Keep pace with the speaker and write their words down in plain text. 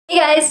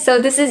Hey guys, so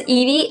this is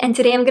Evie and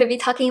today I'm going to be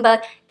talking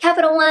about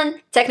Capital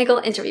One technical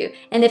interview.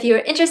 And if you're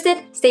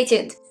interested, stay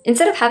tuned.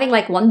 Instead of having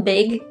like one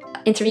big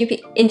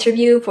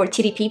interview for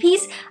TDP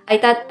piece, I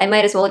thought I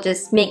might as well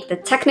just make the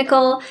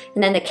technical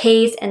and then the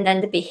case and then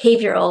the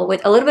behavioral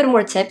with a little bit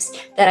more tips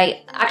that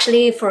I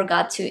actually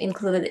forgot to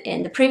include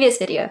in the previous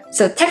video.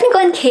 So technical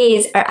and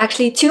case are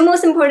actually two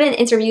most important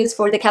interviews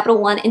for the Capital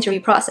One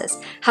interview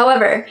process.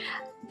 However,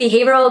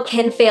 behavioral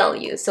can fail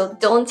you, so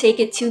don't take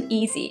it too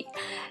easy.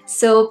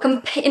 So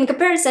in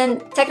comparison,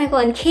 technical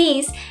and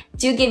case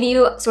do give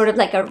you sort of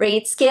like a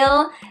rate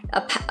scale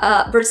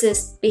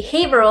versus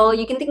behavioral.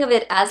 You can think of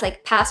it as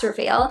like pass or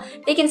fail.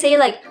 They can say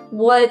like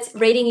what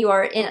rating you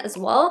are in as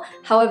well.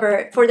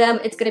 However, for them,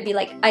 it's going to be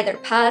like either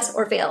pass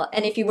or fail.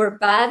 And if you were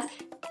bad,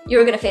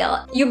 you're gonna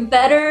fail. You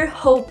better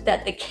hope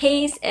that the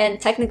case and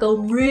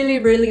technical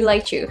really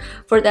liked you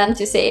for them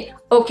to say,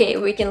 okay,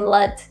 we can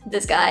let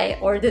this guy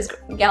or this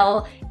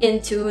gal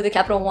into the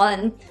Capital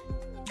One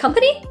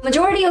company.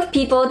 Majority of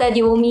people that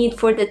you will meet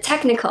for the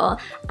technical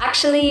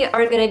actually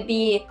are gonna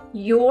be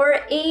your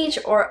age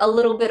or a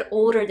little bit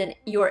older than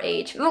your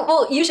age.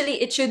 Well,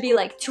 usually it should be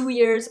like 2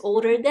 years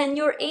older than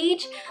your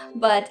age,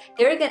 but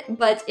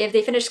if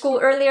they finish school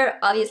earlier,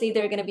 obviously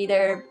they're gonna be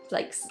their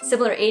like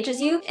similar age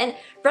as you. And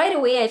right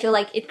away, I feel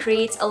like it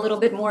creates a little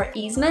bit more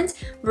easement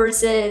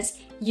versus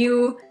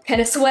you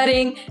kind of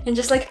sweating and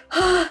just like,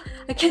 I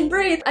can't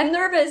breathe, I'm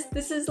nervous,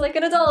 this is like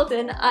an adult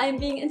and I'm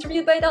being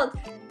interviewed by an adult.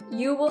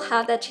 You will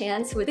have that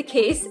chance with the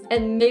case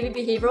and maybe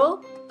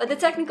behavioral, but the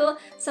technical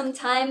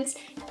sometimes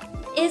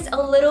is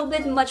a little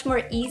bit much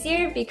more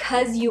easier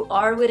because you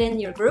are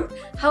within your group.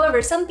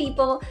 However, some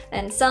people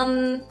and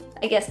some,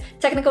 I guess,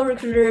 technical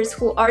recruiters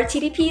who are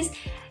TDPs,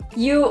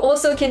 you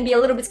also can be a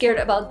little bit scared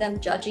about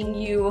them judging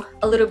you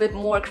a little bit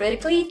more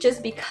critically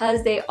just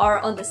because they are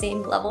on the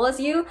same level as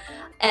you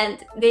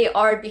and they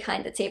are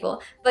behind the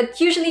table. But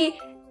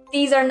usually,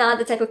 these are not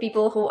the type of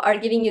people who are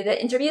giving you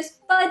the interviews,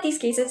 but these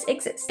cases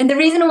exist. And the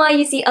reason why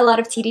you see a lot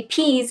of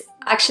TDPs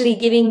actually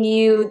giving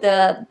you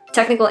the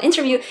technical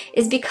interview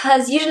is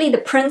because usually the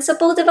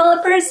principal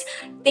developers,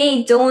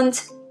 they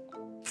don't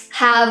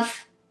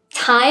have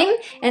time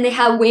and they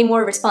have way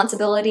more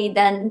responsibility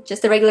than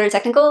just the regular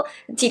technical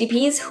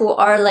TDPs who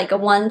are like a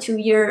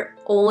 1-2 year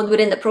old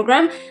within the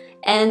program.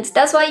 And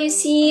that's why you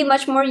see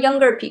much more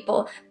younger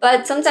people.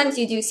 But sometimes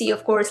you do see,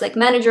 of course, like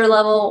manager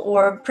level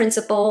or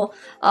principal,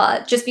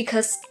 just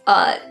because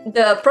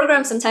the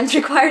program sometimes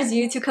requires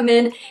you to come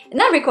in,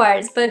 not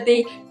requires, but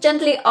they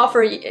gently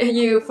offer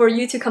you for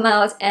you to come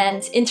out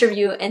and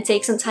interview and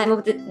take some time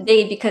of the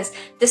day because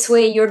this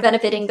way you're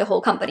benefiting the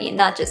whole company and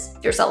not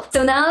just yourself.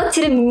 So now to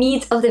the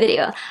meat of the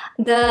video.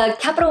 The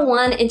Capital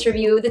One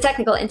interview, the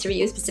technical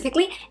interview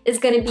specifically, is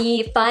going to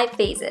be 5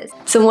 phases.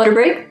 Some water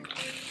break.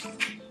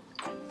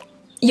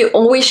 You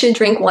always should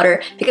drink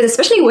water because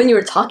especially when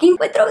you're talking,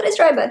 my throat is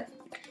dry, but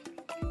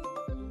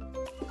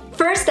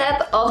first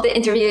step of the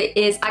interview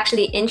is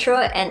actually intro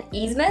and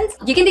easement.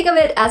 You can think of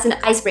it as an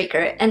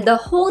icebreaker, and the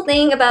whole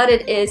thing about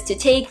it is to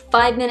take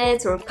 5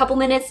 minutes or a couple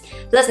minutes,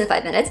 less than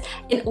 5 minutes,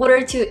 in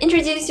order to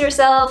introduce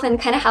yourself and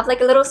kind of have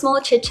like a little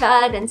small chit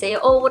chat and say,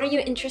 oh, what are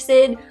you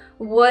interested?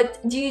 What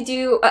do you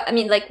do? I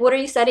mean, like, what are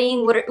you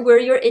studying? Where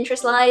your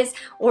interest lies?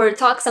 Or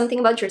talk something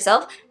about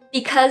yourself.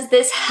 Because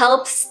this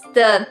helps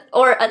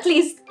or at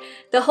least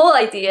the whole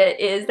idea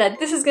is that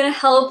this is gonna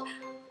help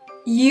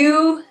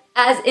you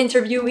as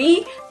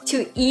interviewee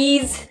to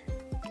ease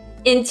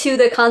into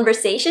the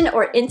conversation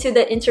or into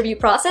the interview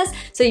process.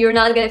 So you're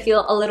not gonna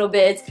feel a little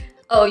bit,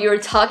 oh, you're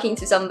talking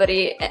to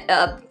somebody,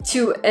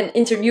 to an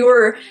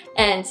interviewer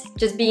and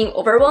just being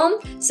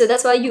overwhelmed. So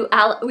that's why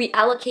we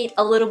allocate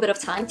a little bit of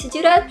time to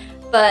do that.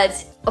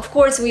 But of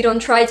course, we don't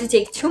try to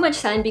take too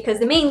much time because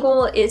the main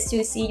goal is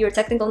to see your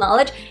technical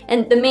knowledge,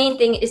 and the main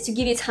thing is to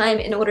give you time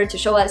in order to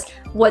show us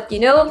what you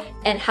know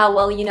and how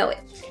well you know it.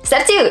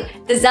 Step 2,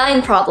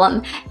 design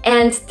problem.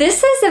 And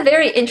this is a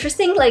very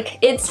interesting,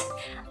 like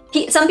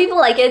some people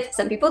like it,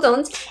 some people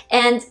don't.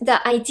 And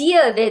the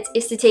idea of it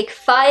is to take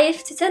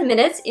 5 to 10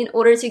 minutes in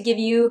order to give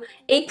you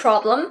a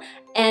problem.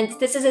 And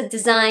this is a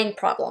design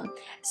problem.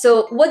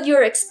 So what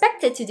you're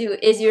expected to do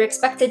is you're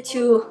expected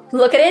to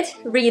look at it,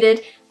 read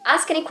it,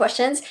 ask any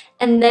questions,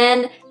 and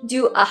then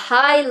do a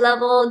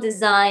high-level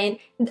design,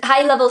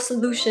 high-level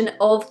solution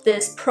of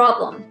this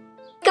problem.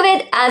 Think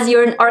of it as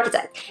you're an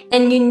architect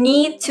and you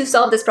need to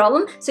solve this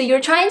problem. So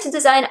you're trying to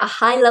design a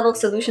high-level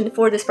solution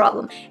for this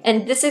problem.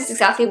 And this is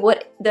exactly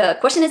what the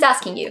question is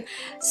asking you.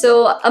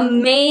 So a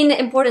main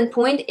important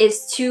point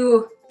is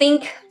to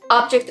think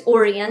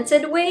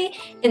object-oriented way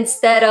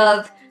instead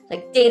of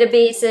like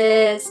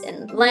databases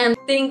and LAMP.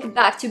 Think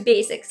back to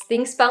basics,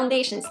 think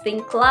foundations,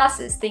 think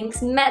classes,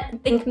 think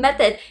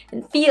method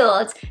and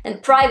fields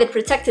and private,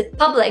 protected,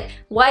 public.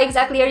 Why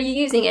exactly are you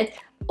using it?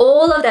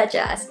 All of that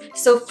jazz.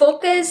 So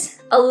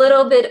focus a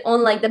little bit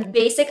on like the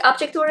basic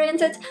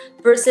object-oriented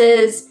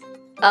versus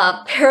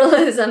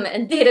parallelism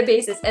and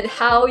databases and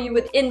how you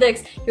would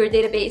index your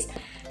database.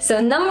 So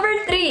number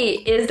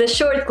 3 is the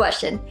short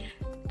question.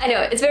 I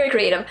know, it's very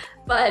creative,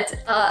 But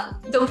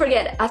don't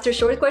forget, after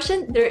short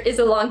question, there is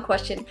a long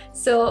question.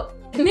 So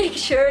make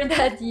sure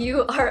that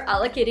you are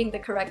allocating the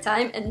correct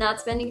time and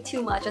not spending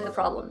too much on the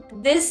problem.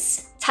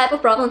 This type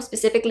of problem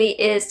specifically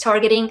is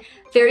targeting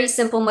very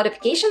simple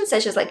modifications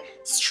such as like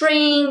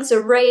strings,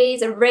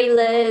 arrays, array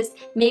list,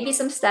 maybe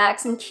some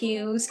stacks and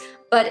queues.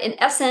 But in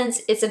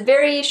essence, it's a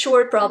very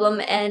short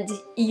problem and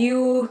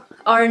you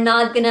are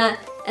not gonna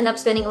end up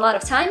spending a lot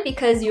of time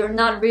because you're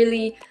not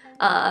really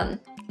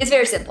it's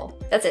very simple.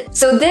 That's it.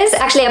 So this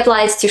actually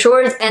applies to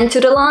short and to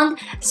the long.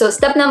 So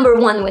step number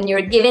one when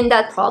you're given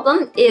that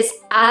problem is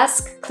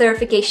ask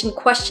clarification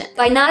question.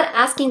 By not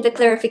asking the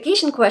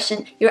clarification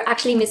question, you're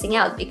actually missing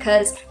out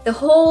because the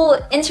whole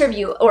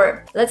interview,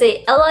 or let's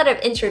say a lot of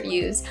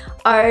interviews,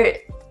 are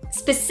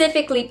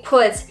specifically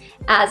put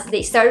as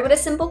they start with a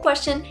simple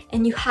question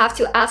and you have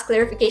to ask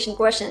clarification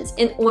questions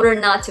in order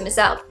not to miss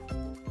out.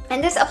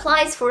 And this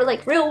applies for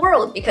like real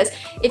world, because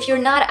if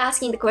you're not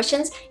asking the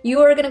questions, you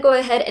are gonna go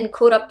ahead and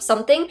code up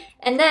something,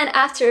 and then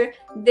after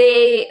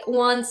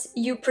once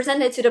you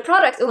present it to the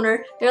product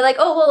owner, they're like,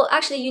 oh, well,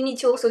 actually you need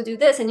to also do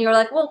this. And you're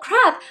like, well,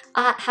 crap,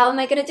 how am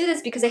I gonna do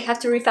this? Because I have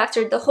to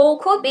refactor the whole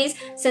code base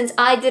since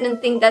I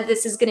didn't think that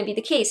this is gonna be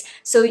the case.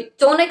 So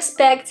don't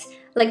expect,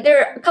 like, there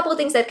are a couple of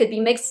things that could be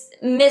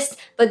missed,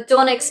 but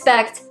don't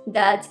expect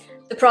that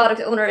the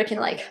product owner can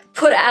like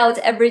put out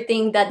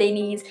everything that they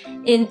need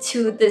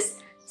into this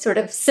sort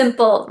of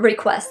simple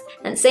request.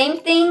 And same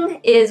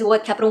thing is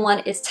what Capital One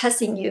is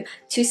testing you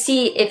to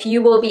see if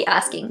you will be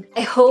asking.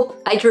 I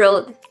hope I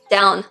drilled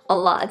down a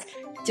lot.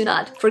 Do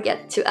not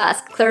forget to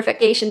ask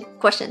clarification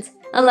questions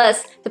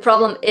unless the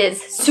problem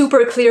is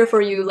super clear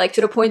for you, like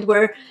to the point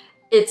where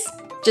it's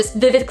just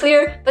vivid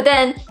clear, but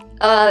then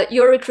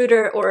your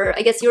recruiter, or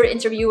I guess your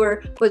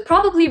interviewer, would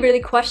probably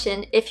really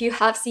question if you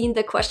have seen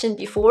the question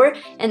before,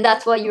 and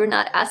that's why you're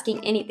not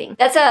asking anything.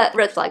 That's a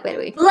red flag, by the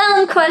way.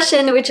 Long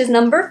question, which is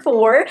number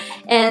 4,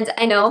 and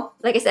I know,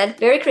 like I said,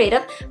 very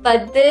creative,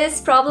 but this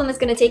problem is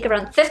going to take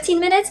around 15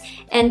 minutes,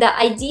 and the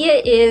idea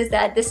is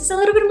that this is a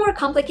little bit more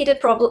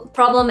complicated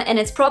problem, and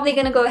it's probably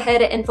going to go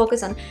ahead and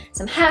focus on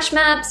some hash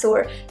maps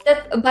or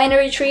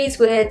binary trees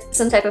with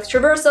some type of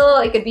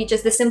traversal. It could be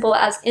just as simple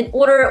as in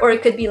order, or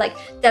it could be like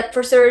depth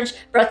first search,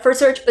 breadth first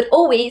search, but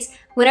always,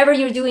 whenever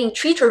you're doing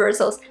tree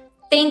traversals,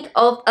 think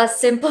of a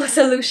simple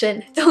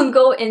solution. Don't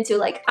go into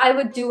like, I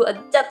would do a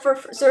depth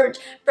first search,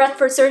 breadth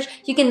first search.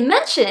 You can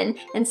mention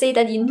and say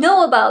that you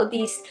know about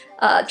these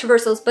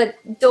traversals, but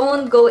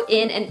don't go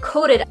in and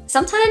code it.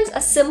 Sometimes a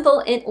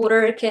simple in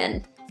order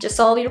can just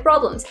solve your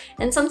problems,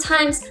 and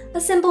sometimes a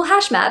simple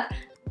hash map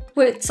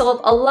would solve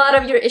a lot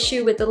of your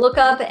issue with the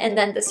lookup and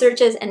then the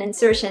searches and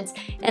insertions.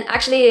 And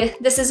actually,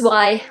 this is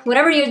why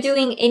whenever you're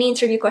doing any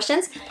interview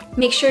questions,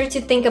 make sure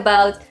to think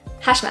about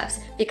hash maps,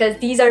 because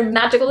these are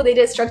magical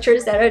data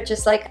structures that are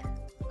just like,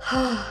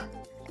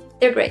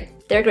 they're great.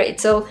 They're great.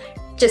 So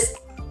just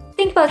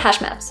think about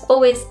hash maps,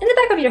 always in the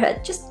back of your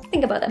head. Just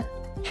think about them.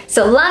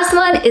 So last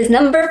one is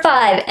number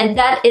 5, and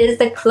that is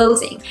the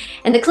closing.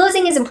 And the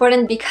closing is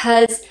important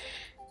because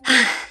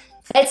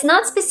it's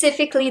not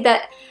specifically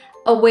that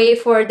a way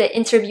for the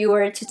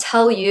interviewer to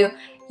tell you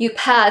you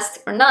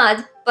passed or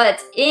not,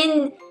 but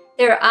in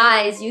their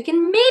eyes you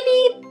can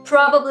maybe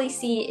probably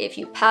see if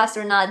you passed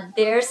or not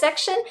their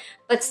section.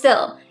 But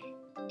still,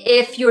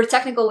 if your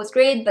technical was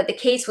great but the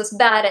case was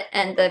bad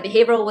and the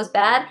behavioral was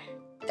bad,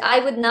 I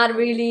would not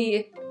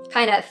really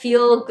kind of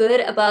feel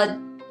good about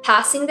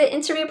passing the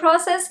interview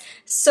process.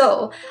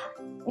 So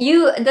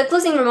the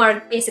closing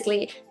remark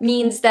basically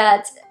means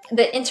that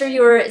the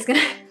interviewer is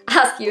gonna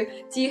ask you,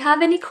 do you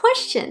have any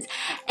questions?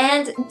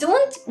 And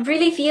don't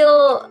really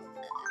feel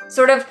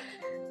sort of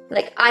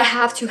like I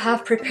have to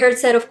have prepared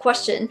set of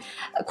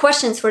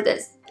questions for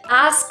this.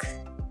 Ask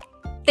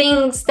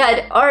things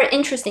that are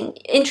interesting,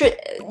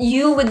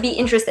 you would be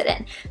interested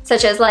in,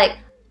 such as like,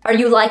 are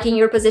you liking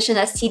your position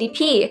as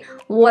TDP?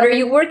 What are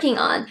you working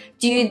on?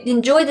 Do you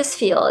enjoy this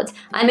field?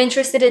 I'm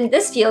interested in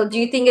this field. Do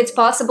you think it's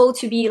possible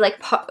to be like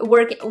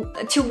work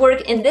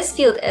in this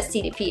field as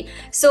TDP?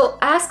 So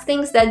ask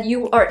things that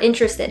you are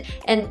interested in,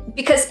 and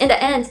because in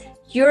the end,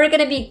 you're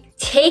gonna be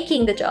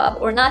taking the job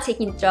or not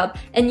taking the job,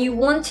 and you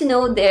want to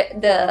know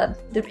the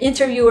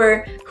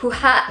interviewer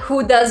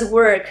who does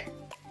work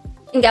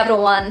in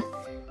Capital One,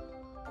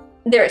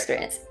 their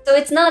experience. So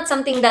it's not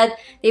something that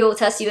they will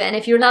test you, and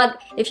if you're not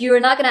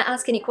gonna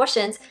ask any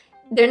questions,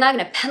 they're not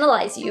gonna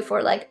penalize you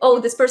for like,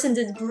 oh, this person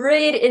did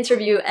great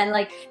interview and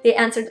like they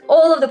answered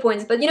all of the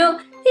points, but you know,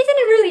 they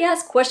didn't really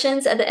ask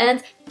questions at the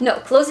end. No,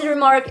 closing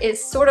remark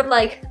is sort of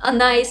like a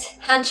nice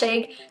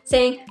handshake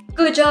saying,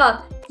 good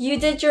job, you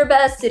did your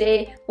best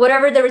today,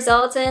 whatever the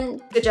results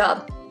in, good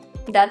job.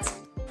 That's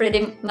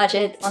pretty much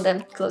it on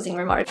the closing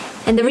remark.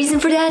 And the reason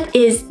for that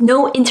is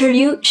no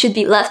interview should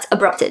be left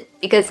abrupted,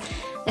 because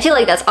I feel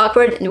like that's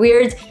awkward and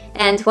weird,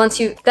 and once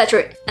you got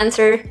your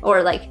answer,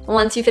 or like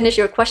once you finish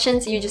your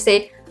questions, you just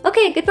say,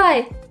 okay,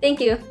 goodbye, thank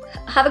you,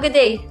 have a good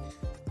day,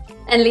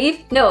 and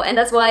leave? No, and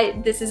that's why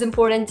this is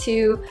important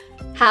to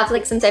have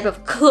like some type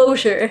of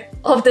closure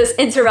of this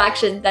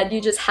interaction that you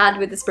just had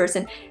with this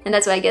person. And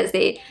that's why I guess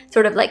they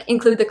sort of like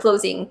include the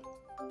closing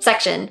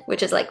section,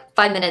 which is like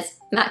 5 minutes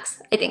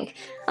max, I think.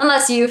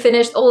 Unless you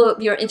finished all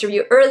of your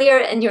interview earlier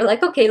and you're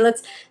like, okay,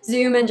 let's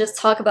zoom and just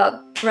talk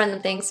about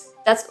random things.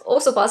 That's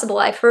also possible.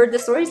 I've heard the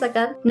stories like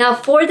that. Now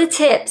for the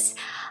tips,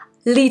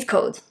 lead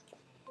code.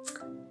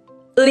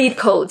 Lead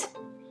code.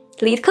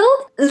 Lead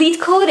code? Lead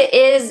code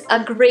is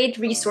a great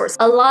resource.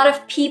 A lot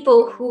of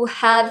people who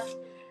have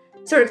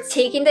sort of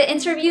taken the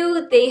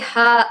interview,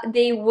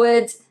 they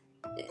would,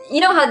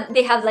 you know how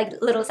they have like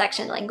little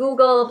section like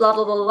Google, blah,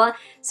 blah, blah, blah.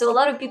 So a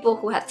lot of people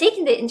who have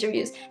taken the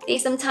interviews, they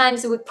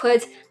sometimes would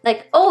put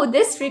like, oh,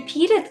 this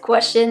repeated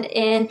question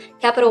in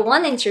Capital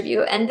One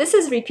interview, and this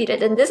is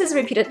repeated, and this is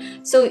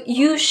repeated. So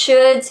you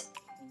should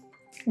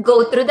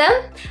go through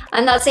them.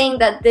 I'm not saying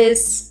that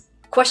this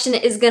question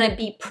is gonna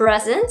be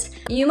present.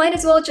 You might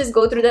as well just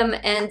go through them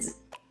and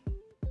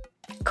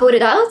code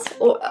it out,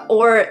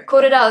 or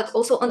code it out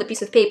also on the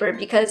piece of paper,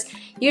 because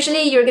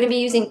usually you're going to be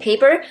using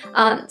paper.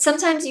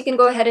 Sometimes you can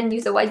go ahead and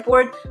use a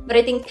whiteboard, but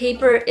I think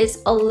paper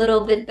is a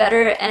little bit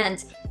better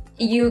and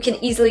you can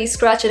easily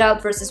scratch it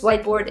out versus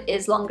whiteboard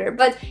is longer.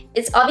 But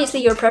it's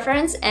obviously your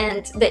preference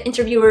and the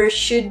interviewer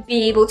should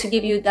be able to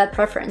give you that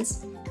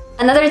preference.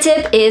 Another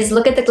tip is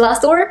look at the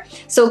Glassdoor.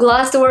 So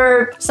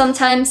Glassdoor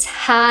sometimes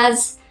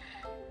has,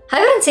 I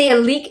wouldn't say a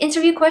leak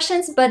interview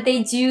questions, but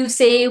they do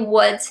say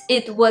what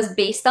it was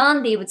based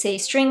on. They would say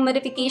string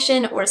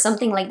modification or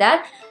something like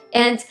that.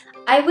 And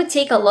I would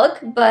take a look,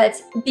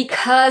 but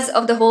because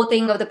of the whole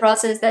thing of the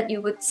process that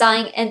you would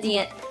sign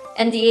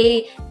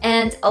NDA,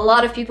 and a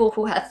lot of people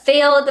who have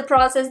failed the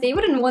process, they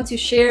wouldn't want to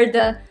share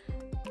the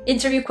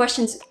interview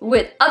questions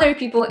with other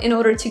people in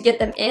order to get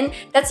them in.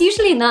 That's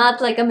usually not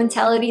like a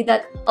mentality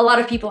that a lot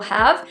of people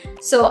have.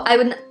 So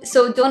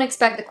don't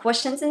expect the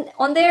questions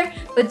on there,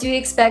 but do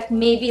expect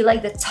maybe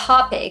like the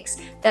topics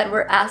that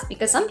were asked,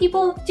 because some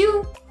people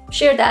do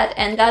share that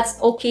and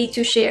that's okay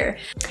to share.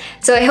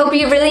 So I hope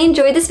you really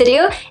enjoyed this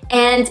video,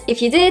 and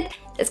if you did,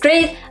 that's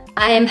great.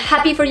 I am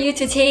happy for you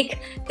to take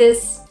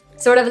this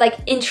sort of like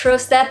intro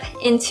step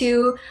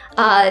into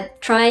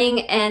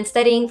trying and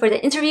studying for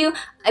the interview.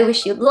 I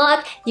wish you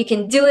luck, you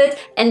can do it,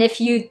 and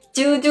if you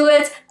do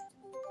it,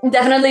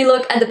 definitely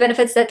look at the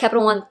benefits that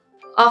Capital One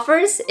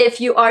offers if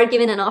you are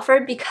given an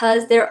offer,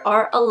 because there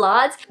are a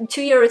lot.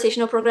 2-year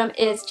rotational program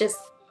is just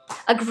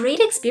a great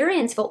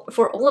experience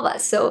for all of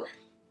us. So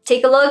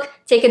take a look,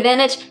 take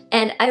advantage,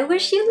 and I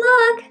wish you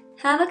luck.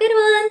 Have a good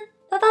one.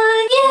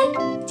 Bye-bye.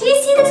 Yeah, do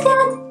you see this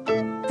cat?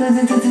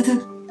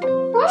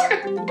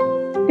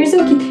 You're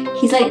so cute.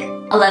 He's like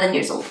 11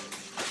 years old.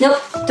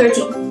 Nope,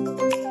 13.